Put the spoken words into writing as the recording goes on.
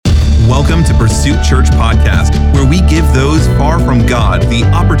welcome to Pursuit Church Podcast, where we give those far from God the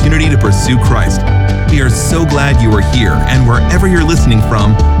opportunity to pursue Christ. We are so glad you are here, and wherever you're listening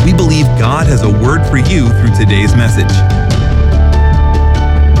from, we believe God has a word for you through today's message.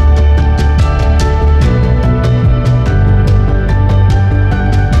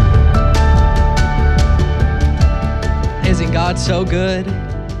 Isn't God so good?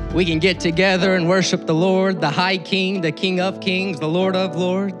 We can get together and worship the Lord, the High King, the King of Kings, the Lord of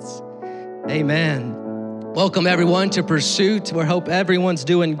Lords. Amen. Welcome everyone to Pursuit. We hope everyone's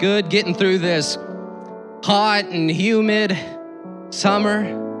doing good, getting through this hot and humid summer.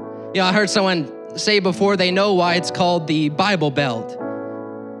 You know, I heard someone say before they know why it's called the Bible Belt.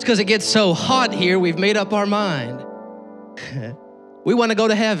 It's because it gets so hot here, we've made up our mind. We want to go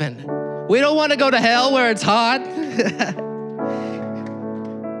to heaven. We don't want to go to hell where it's hot.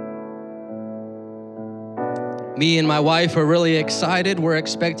 Me and my wife are really excited. We're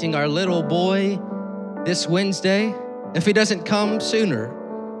expecting our little boy this Wednesday. If he doesn't come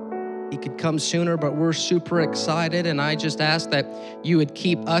sooner, he could come sooner, but we're super excited. And I just ask that you would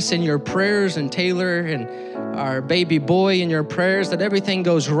keep us in your prayers and Taylor and our baby boy in your prayers, that everything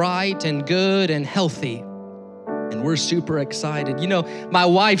goes right and good and healthy. And we're super excited. You know, my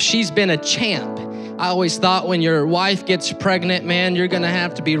wife, she's been a champ. I always thought when your wife gets pregnant, man, you're gonna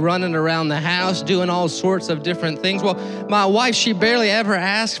have to be running around the house doing all sorts of different things. Well, my wife, she barely ever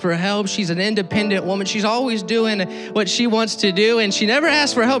asks for help. She's an independent woman. She's always doing what she wants to do, and she never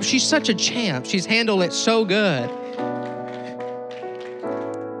asks for help. She's such a champ. She's handled it so good.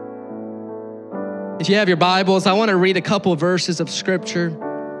 If you have your Bibles, I want to read a couple verses of Scripture.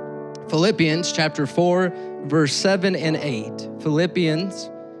 Philippians chapter 4, verse 7 and 8. Philippians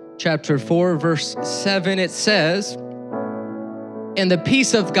chapter 4, verse 7, it says, "And the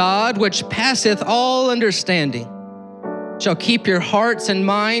peace of God, which passeth all understanding, shall keep your hearts and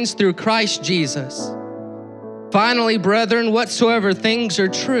minds through Christ Jesus. Finally, brethren, whatsoever things are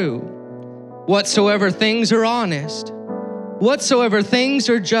true, whatsoever things are honest, whatsoever things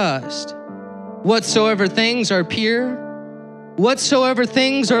are just, whatsoever things are pure, whatsoever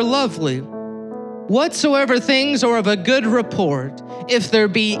things are lovely, whatsoever things are of a good report, if there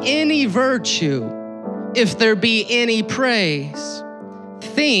be any virtue, if there be any praise,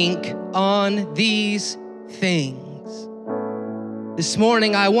 think on these things." This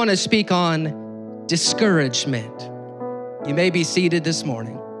morning, I want to speak on discouragement. You may be seated this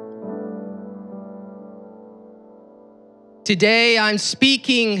morning. Today, I'm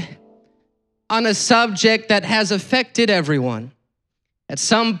speaking on a subject that has affected everyone. At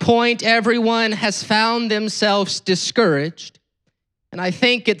some point, everyone has found themselves discouraged. And I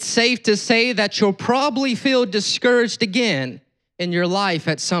think it's safe to say that you'll probably feel discouraged again in your life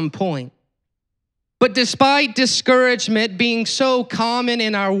at some point. But despite discouragement being so common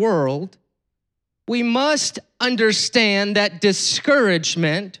in our world, we must understand that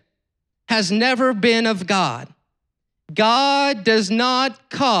discouragement has never been of God. God does not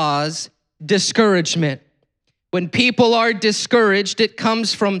cause discouragement. When people are discouraged, it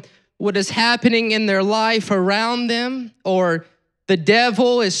comes from what is happening in their life around them, or the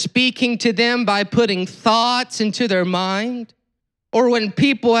devil is speaking to them by putting thoughts into their mind, or when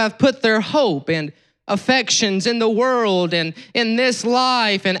people have put their hope and affections in the world and in this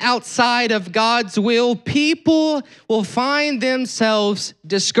life and outside of God's will, people will find themselves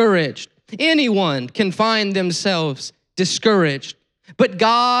discouraged. Anyone can find themselves discouraged, but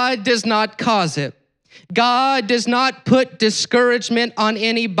God does not cause it. God does not put discouragement on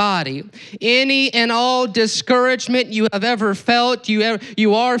anybody. Any and all discouragement you have ever felt,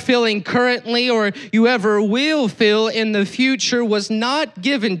 you are feeling currently, or you ever will feel in the future was not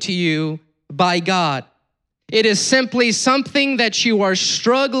given to you by God. It is simply something that you are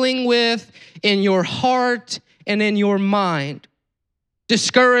struggling with in your heart and in your mind.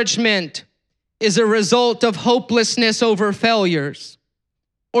 Discouragement is a result of hopelessness over failures,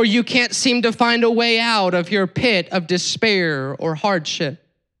 or you can't seem to find a way out of your pit of despair or hardship,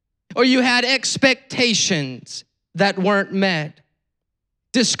 or you had expectations that weren't met.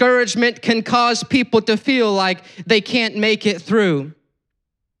 Discouragement can cause people to feel like they can't make it through.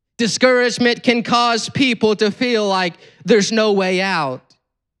 Discouragement can cause people to feel like there's no way out.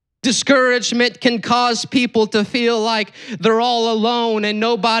 Discouragement can cause people to feel like they're all alone and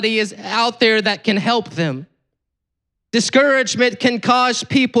nobody is out there that can help them. Discouragement can cause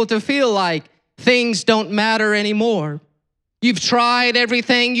people to feel like things don't matter anymore. You've tried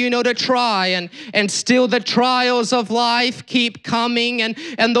everything you know to try, and still the trials of life keep coming,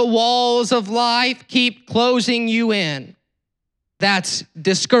 and the walls of life keep closing you in. That's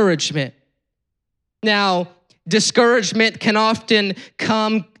discouragement. Now, discouragement can often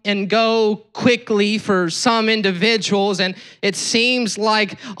come and go quickly for some individuals, and it seems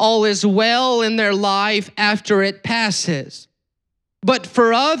like all is well in their life after it passes. But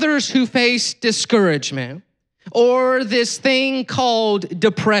for others who face discouragement or this thing called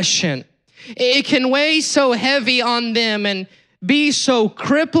depression, it can weigh so heavy on them and be so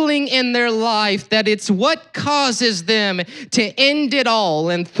crippling in their life that it's what causes them to end it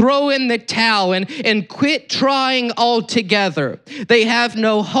all and throw in the towel and quit trying altogether. They have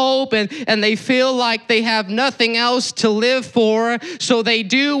no hope and they feel like they have nothing else to live for, so they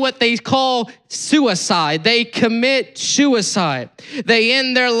do what they call suicide. They commit suicide. They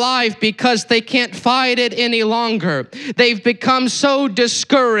end their life because they can't fight it any longer. They've become so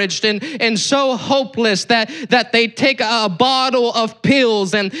discouraged and so hopeless that they take a bottle of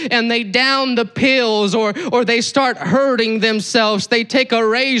pills and they down the pills, or they start hurting themselves. They take a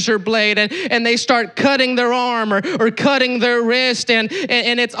razor blade and they start cutting their arm or cutting their wrist, and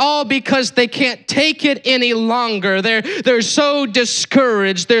it's all because they can't take it any longer. They're so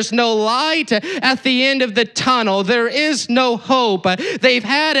discouraged. There's no light at the end of the tunnel. There is no hope. They've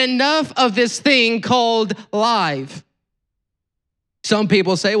had enough of this thing called life. Some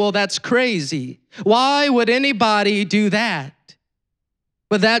people say, well, that's crazy. Why would anybody do that?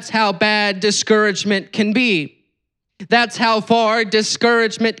 But that's how bad discouragement can be. That's how far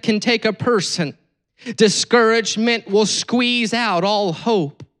discouragement can take a person. Discouragement will squeeze out all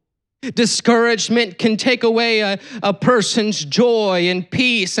hope. Discouragement can take away a person's joy and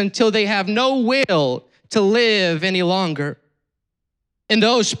peace until they have no will to live any longer. And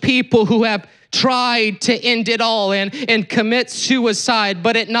those people who have tried to end it all and commit suicide,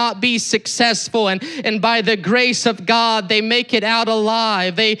 but it not be successful, and by the grace of God, they make it out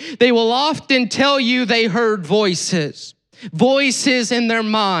alive. They will often tell you they heard voices in their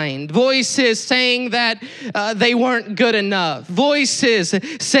mind, voices saying that they weren't good enough, voices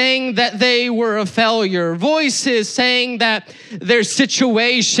saying that they were a failure, voices saying that their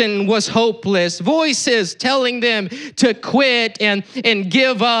situation was hopeless, voices telling them to quit and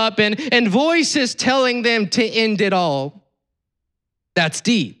give up, and voices telling them to end it all. That's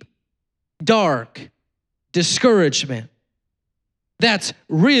deep, dark discouragement. That's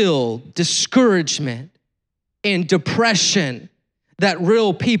real discouragement and depression that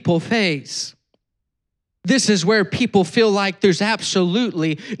real people face. This is where people feel like there's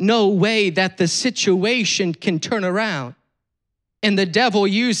absolutely no way that the situation can turn around. And the devil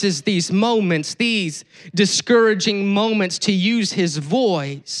uses these moments, these discouraging moments, to use his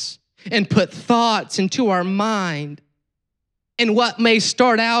voice and put thoughts into our mind. And what may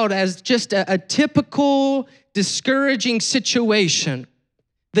start out as just a typical discouraging situation,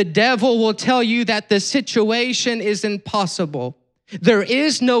 the devil will tell you that the situation is impossible. There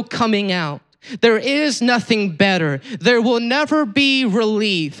is no coming out. There is nothing better. There will never be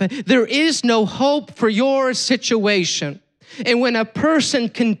relief. There is no hope for your situation. And when a person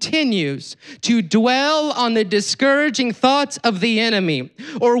continues to dwell on the discouraging thoughts of the enemy,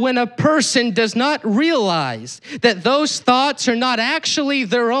 or when a person does not realize that those thoughts are not actually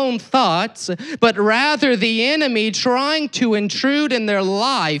their own thoughts, but rather the enemy trying to intrude in their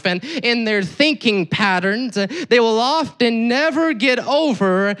life and in their thinking patterns, they will often never get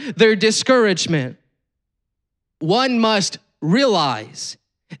over their discouragement. One must realize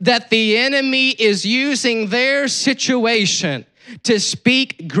that the enemy is using their situation to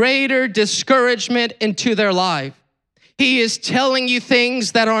speak greater discouragement into their life. He is telling you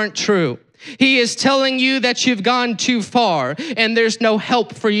things that aren't true. He is telling you that you've gone too far and there's no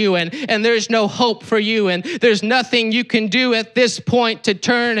help for you and there's no hope for you and there's nothing you can do at this point to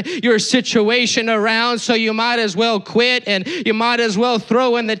turn your situation around, so you might as well quit and you might as well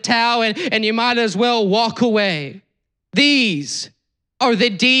throw in the towel and you might as well walk away. These are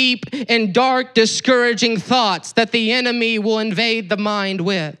the deep and dark, discouraging thoughts that the enemy will invade the mind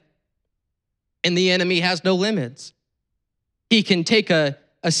with. And the enemy has no limits. He can take a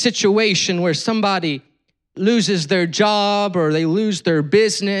situation where somebody loses their job or they lose their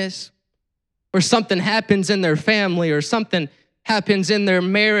business, or something happens in their family or something happens in their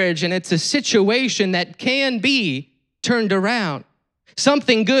marriage, and it's a situation that can be turned around.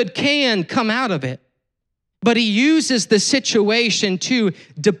 Something good can come out of it. But he uses the situation to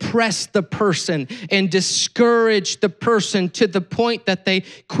depress the person and discourage the person to the point that they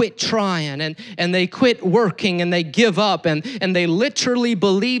quit trying and they quit working and they give up and they literally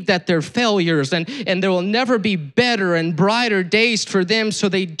believe that they're failures and there will never be better and brighter days for them. So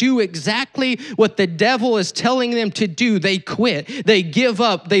they do exactly what the devil is telling them to do. They quit, they give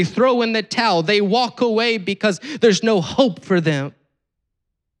up, they throw in the towel, they walk away because there's no hope for them.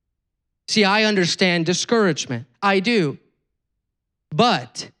 See, I understand discouragement. I do.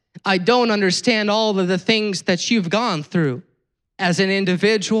 But I don't understand all of the things that you've gone through as an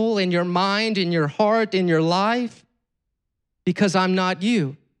individual, in your mind, in your heart, in your life, because I'm not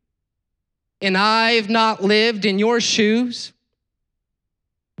you. And I've not lived in your shoes,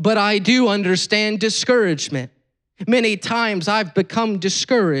 but I do understand discouragement. Many times I've become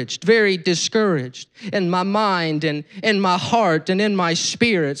discouraged, very discouraged in my mind and in my heart and in my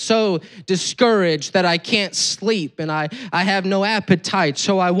spirit, so discouraged that I can't sleep and I have no appetite,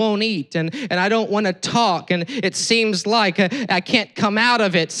 so I won't eat and I don't want to talk, and it seems like I can't come out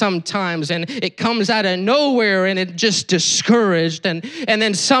of it sometimes, and it comes out of nowhere and it just discouraged, and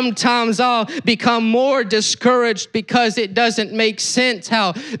then sometimes I'll become more discouraged because it doesn't make sense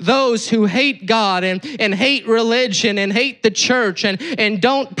how those who hate God and hate religion and hate the church and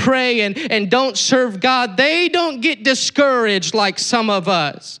don't pray and don't serve God, they don't get discouraged like some of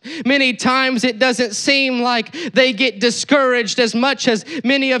us. Many times it doesn't seem like they get discouraged as much as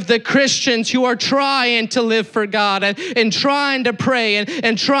many of the Christians who are trying to live for God and trying to pray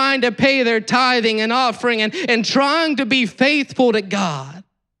and trying to pay their tithing and offering and trying to be faithful to God.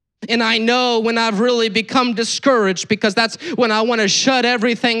 And I know when I've really become discouraged, because that's when I want to shut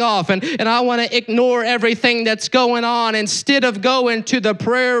everything off and I want to ignore everything that's going on instead of going to the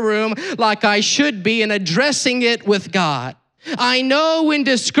prayer room like I should be and addressing it with God. I know when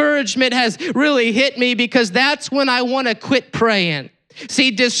discouragement has really hit me, because that's when I want to quit praying.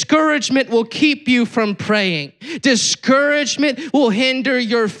 See, discouragement will keep you from praying. Discouragement will hinder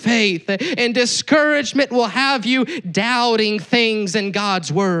your faith. And discouragement will have you doubting things in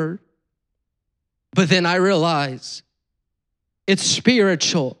God's word. But then I realize it's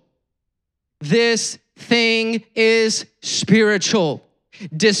spiritual. This thing is spiritual.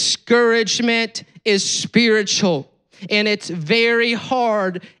 Discouragement is spiritual. And it's very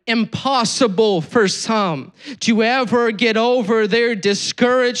hard, impossible for some to ever get over their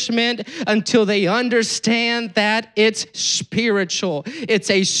discouragement until they understand that it's spiritual. It's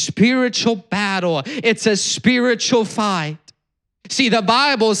a spiritual battle. It's a spiritual fight. See, the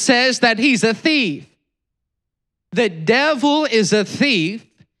Bible says that he's a thief. The devil is a thief,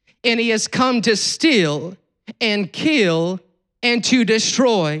 and he has come to steal and kill and to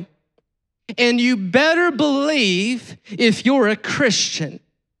destroy. And you better believe, if you're a Christian,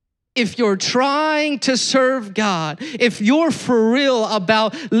 if you're trying to serve God, if you're for real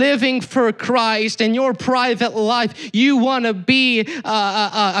about living for Christ in your private life, you want to be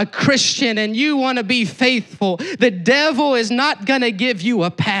a Christian and you want to be faithful, the devil is not going to give you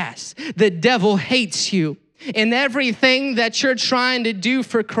a pass. The devil hates you. In everything that you're trying to do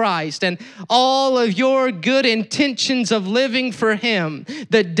for Christ and all of your good intentions of living for him,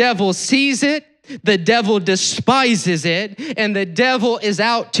 the devil sees it, the devil despises it, and the devil is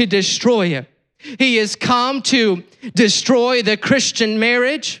out to destroy it. He has come to destroy the Christian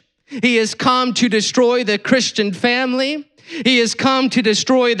marriage. He has come to destroy the Christian family. He has come to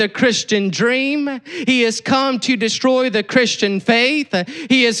destroy the Christian dream. He has come to destroy the Christian faith.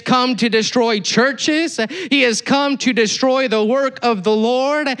 He has come to destroy churches. He has come to destroy the work of the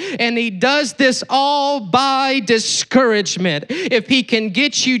Lord. And he does this all by discouragement. If he can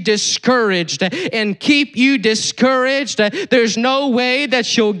get you discouraged and keep you discouraged, there's no way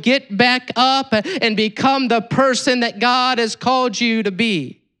that you'll get back up and become the person that God has called you to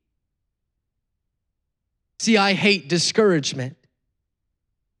be. See, I hate discouragement.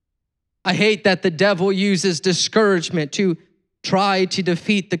 I hate that the devil uses discouragement to try to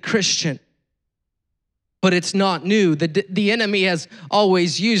defeat the Christian. But it's not new. The enemy has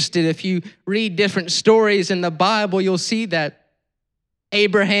always used it. If you read different stories in the Bible, you'll see that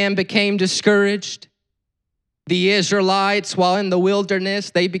Abraham became discouraged. The Israelites, while in the wilderness,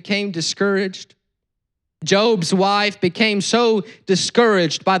 they became discouraged. Job's wife became so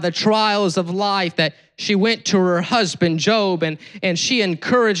discouraged by the trials of life that she went to her husband, Job, and she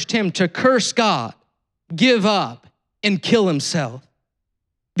encouraged him to curse God, give up, and kill himself.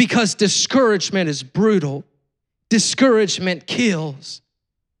 Because discouragement is brutal. Discouragement kills.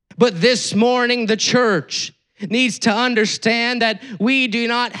 But this morning, the church needs to understand that we do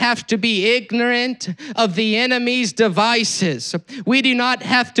not have to be ignorant of the enemy's devices. We do not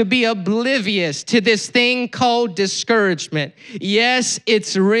have to be oblivious to this thing called discouragement. Yes,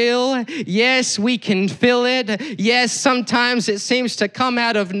 it's real. Yes, we can feel it. Yes, sometimes it seems to come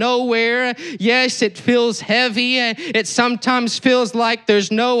out of nowhere. Yes, it feels heavy. It sometimes feels like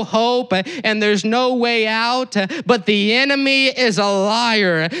there's no hope and there's no way out. But the enemy is a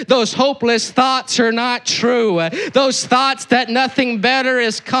liar. Those hopeless thoughts are not true. true. Those thoughts that nothing better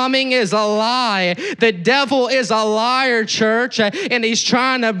is coming is a lie. The devil is a liar, church, and he's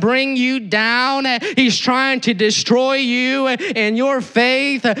trying to bring you down. He's trying to destroy you and your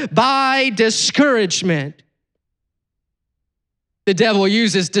faith by discouragement. The devil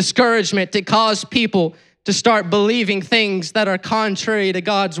uses discouragement to cause people to start believing things that are contrary to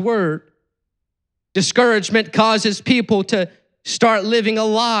God's word. Discouragement causes people to start living a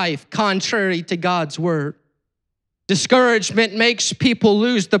life contrary to God's word. Discouragement makes people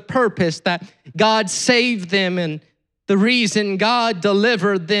lose the purpose that God saved them and the reason God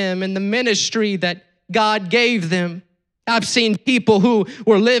delivered them and the ministry that God gave them. I've seen people who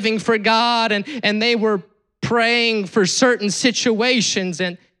were living for God and they were praying for certain situations,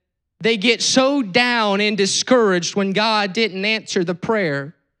 and they get so down and discouraged when God didn't answer the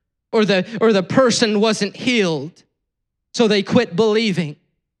prayer or the person wasn't healed. So they quit believing.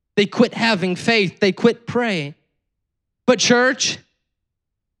 They quit having faith. They quit praying. But church,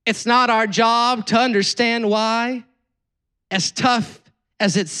 it's not our job to understand why, as tough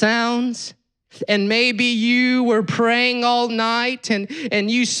as it sounds. And maybe you were praying all night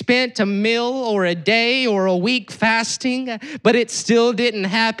and you spent a meal or a day or a week fasting, but it still didn't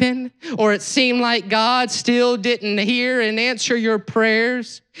happen, or it seemed like God still didn't hear and answer your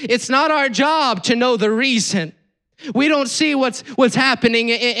prayers. It's not our job to know the reason. We don't see what's happening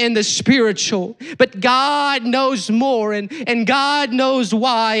in the spiritual, but God knows more, and God knows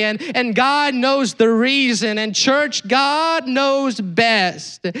why, and God knows the reason. And church, God knows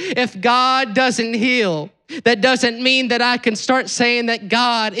best. If God doesn't heal, that doesn't mean that I can start saying that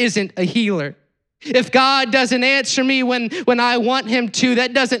God isn't a healer. If God doesn't answer me when I want him to,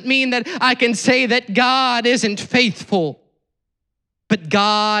 that doesn't mean that I can say that God isn't faithful. But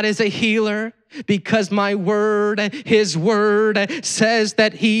God is a healer. Because my word, his word says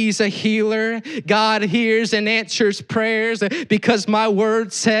that he's a healer. God hears and answers prayers because my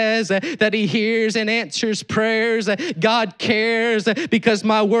word says that he hears and answers prayers. God cares because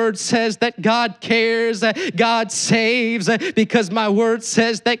my word says that God cares. God saves because my word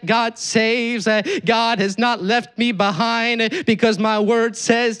says that God saves. God has not left me behind because my word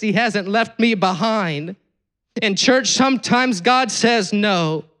says he hasn't left me behind. In church, sometimes God says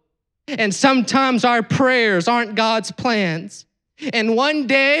no. And sometimes our prayers aren't God's plans. And one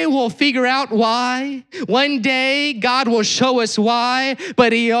day we'll figure out why. One day God will show us why.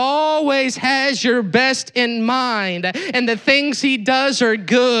 But he always has your best in mind. And the things he does are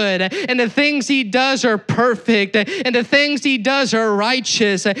good. And the things he does are perfect. And the things he does are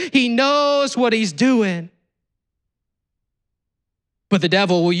righteous. He knows what he's doing. But the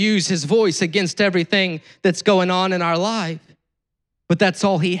devil will use his voice against everything that's going on in our life. But that's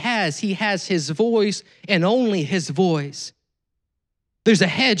all he has. He has his voice and only his voice. There's a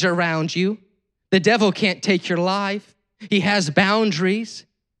hedge around you. The devil can't take your life. He has boundaries.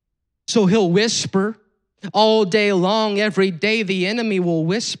 So he'll whisper all day long. Every day the enemy will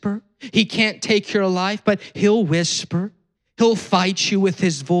whisper. He can't take your life, but he'll whisper. He'll fight you with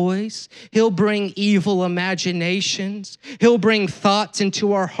his voice. He'll bring evil imaginations. He'll bring thoughts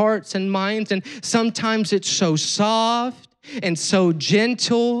into our hearts and minds. And sometimes it's so soft and so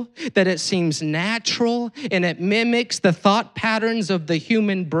gentle that it seems natural, and it mimics the thought patterns of the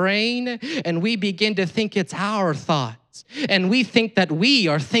human brain, and we begin to think it's our thoughts, and we think that we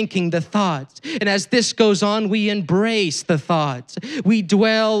are thinking the thoughts. And as this goes on, we embrace the thoughts. We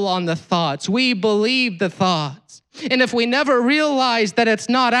dwell on the thoughts. We believe the thoughts. And if we never realize that it's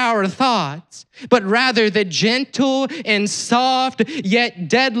not our thoughts, but rather the gentle and soft yet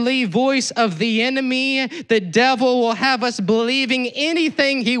deadly voice of the enemy, the devil will have us believing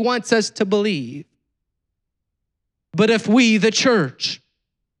anything he wants us to believe. But if we, the church,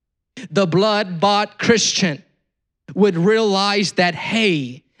 the blood-bought Christian, would realize that,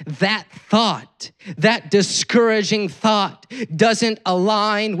 hey, that thought, that discouraging thought doesn't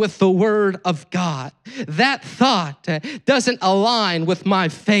align with the word of God. That thought doesn't align with my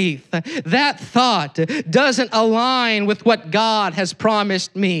faith. That thought doesn't align with what God has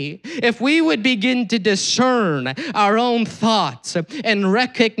promised me. If we would begin to discern our own thoughts and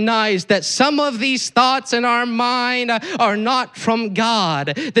recognize that some of these thoughts in our mind are not from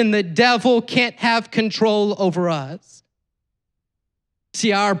God, then the devil can't have control over us.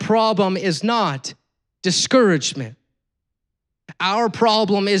 See, our problem is not discouragement. Our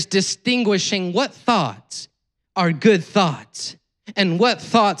problem is distinguishing what thoughts are good thoughts and what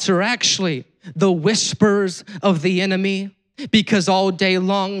thoughts are actually the whispers of the enemy. Because all day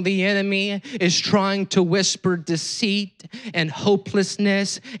long, the enemy is trying to whisper deceit and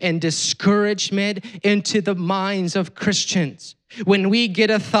hopelessness and discouragement into the minds of Christians. When we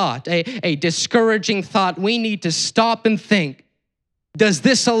get a thought, a discouraging thought, we need to stop and think, does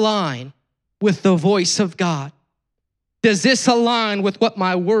this align with the voice of God? Does this align with what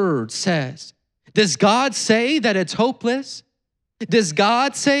my word says? Does God say that it's hopeless? Does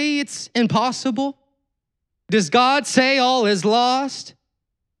God say it's impossible? Does God say all is lost?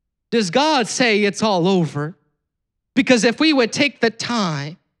 Does God say it's all over? Because if we would take the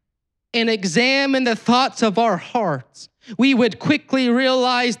time and examine the thoughts of our hearts, we would quickly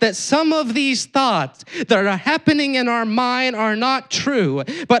realize that some of these thoughts that are happening in our mind are not true,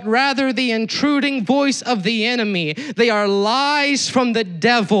 but rather the intruding voice of the enemy. They are lies from the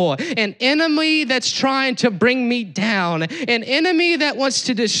devil, an enemy that's trying to bring me down, an enemy that wants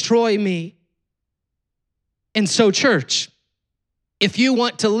to destroy me. And so, church, if you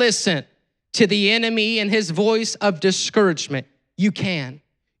want to listen to the enemy and his voice of discouragement, you can.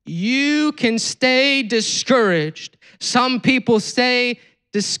 You can stay discouraged. Some people stay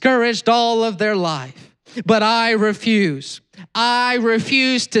discouraged all of their life, but I refuse. I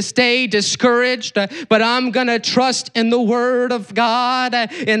refuse to stay discouraged, but I'm going to trust in the word of God,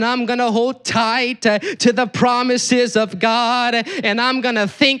 and I'm going to hold tight to the promises of God, and I'm going to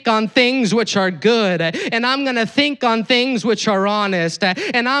think on things which are good, and I'm going to think on things which are honest,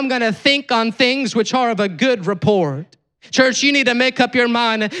 and I'm going to think on things which are of a good report. Church, you need to make up your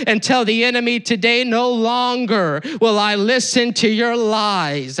mind and tell the enemy today, no longer will I listen to your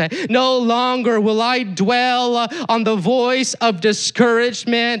lies. No longer will I dwell on the voice of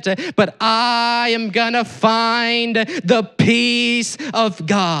discouragement, but I am going to find the peace of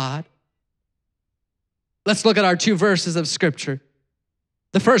God. Let's look at our two verses of scripture.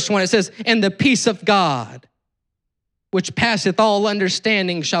 The first one, it says, and the peace of God, which passeth all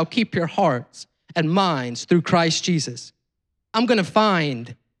understanding, shall keep your hearts and minds through Christ Jesus. I'm going to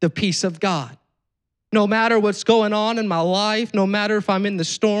find the peace of God. No matter what's going on in my life, no matter if I'm in the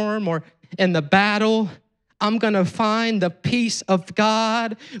storm or in the battle, I'm going to find the peace of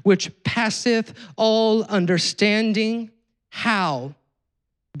God, which passeth all understanding. How?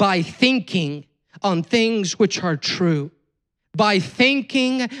 By thinking on things which are true, by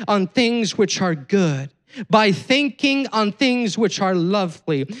thinking on things which are good, by thinking on things which are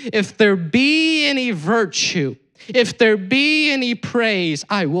lovely. If there be any virtue, if there be any praise,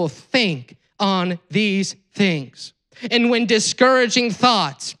 I will think on these things. And when discouraging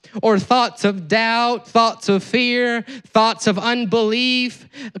thoughts or thoughts of doubt, thoughts of fear, thoughts of unbelief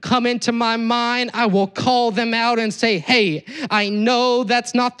come into my mind, I will call them out and say, hey, I know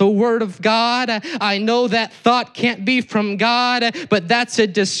that's not the word of God. I know that thought can't be from God, but that's a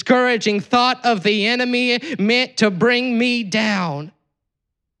discouraging thought of the enemy meant to bring me down.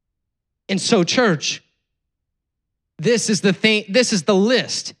 And so, church, this is the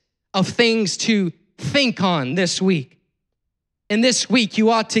list of things to think on this week. And this week,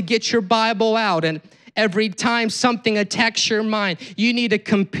 you ought to get your Bible out, and every time something attacks your mind, you need to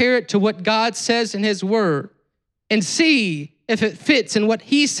compare it to what God says in his word and see if it fits in what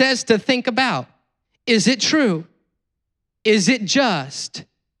he says to think about. Is it true? Is it just?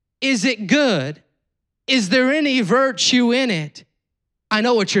 Is it good? Is there any virtue in it? I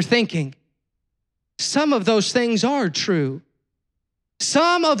know what you're thinking. Some of those things are true.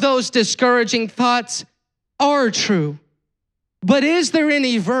 Some of those discouraging thoughts are true. But is there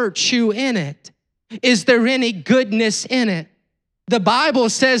any virtue in it? Is there any goodness in it? The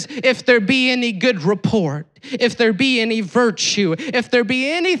Bible says if there be any good report, if there be any virtue, if there be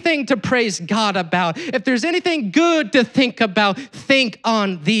anything to praise God about, if there's anything good to think about, think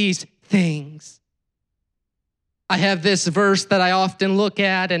on these things. I have this verse that I often look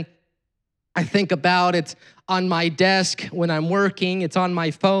at and I think about. It's on my desk when I'm working. It's on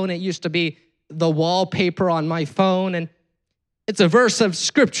my phone. It used to be the wallpaper on my phone. And it's a verse of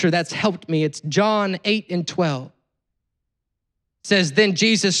scripture that's helped me. It's John 8:12. It says, then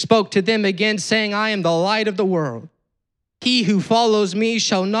Jesus spoke to them again, saying, I am the light of the world. He who follows me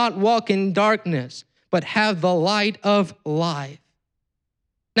shall not walk in darkness, but have the light of life.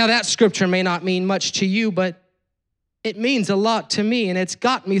 Now that scripture may not mean much to you, but it means a lot to me, and it's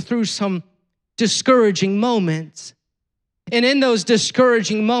got me through some discouraging moments. And in those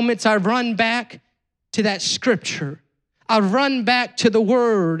discouraging moments, I've run back to that scripture. I've run back to the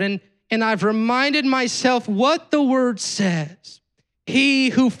word, and I've reminded myself what the word says. He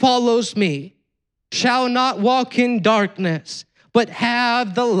who follows me shall not walk in darkness, but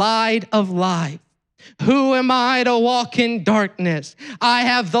have the light of life. Who am I to walk in darkness? I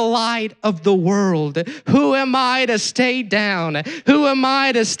have the light of the world. Who am I to stay down? Who am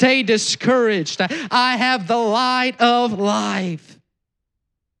I to stay discouraged? I have the light of life.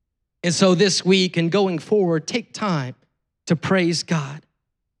 And so this week and going forward, take time to praise God.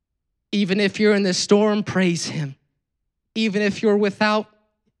 Even if you're in the storm, praise Him. Even if you're without,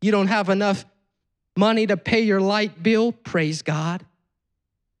 you don't have enough money to pay your light bill, praise God.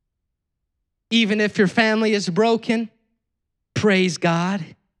 Even if your family is broken, praise God.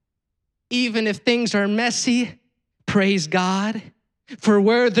 Even if things are messy, praise God. For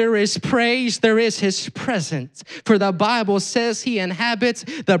where there is praise, there is His presence. For the Bible says He inhabits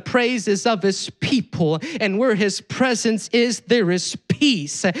the praises of His people. And where His presence is, there is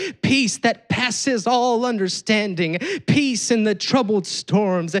peace. Peace that passes all understanding. Peace in the troubled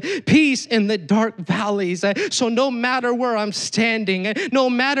storms. Peace in the dark valleys. So no matter where I'm standing, no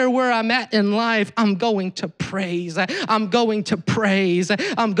matter where I'm at in life, I'm going to praise. I'm going to praise.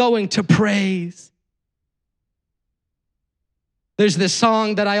 I'm going to praise. There's this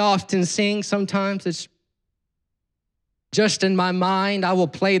song that I often sing. Sometimes it's just in my mind. I will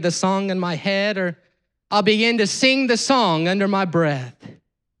play the song in my head, or I'll begin to sing the song under my breath.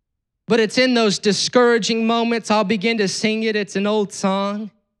 But it's in those discouraging moments I'll begin to sing it. It's an old song,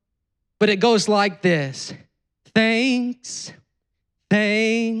 but it goes like this. Thanks,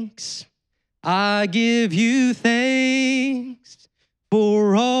 thanks, I give you thanks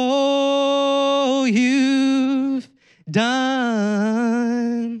for all you've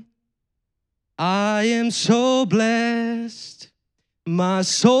done. I am so blessed. My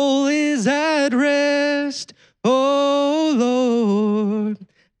soul is at rest. Oh Lord,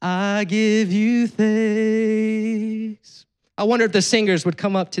 I give you thanks. I wonder if the singers would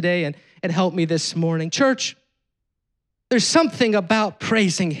come up today and help me this morning. Church, there's something about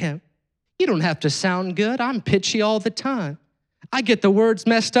praising Him. You don't have to sound good. I'm pitchy all the time. I get the words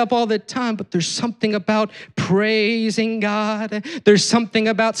messed up all the time, but there's something about praising God. There's something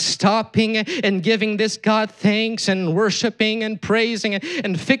about stopping and giving this God thanks and worshiping and praising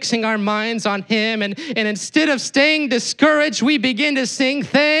and fixing our minds on Him. And instead of staying discouraged, we begin to sing,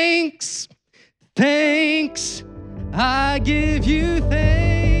 thanks, thanks, I give you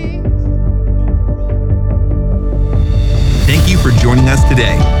thanks. Thank you for joining us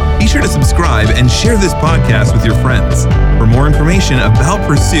today. Be sure to subscribe and share this podcast with your friends. For more information about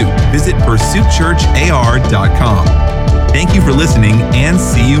Pursuit, visit pursuitchurchar.com. Thank you for listening, and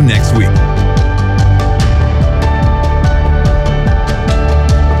see you next week.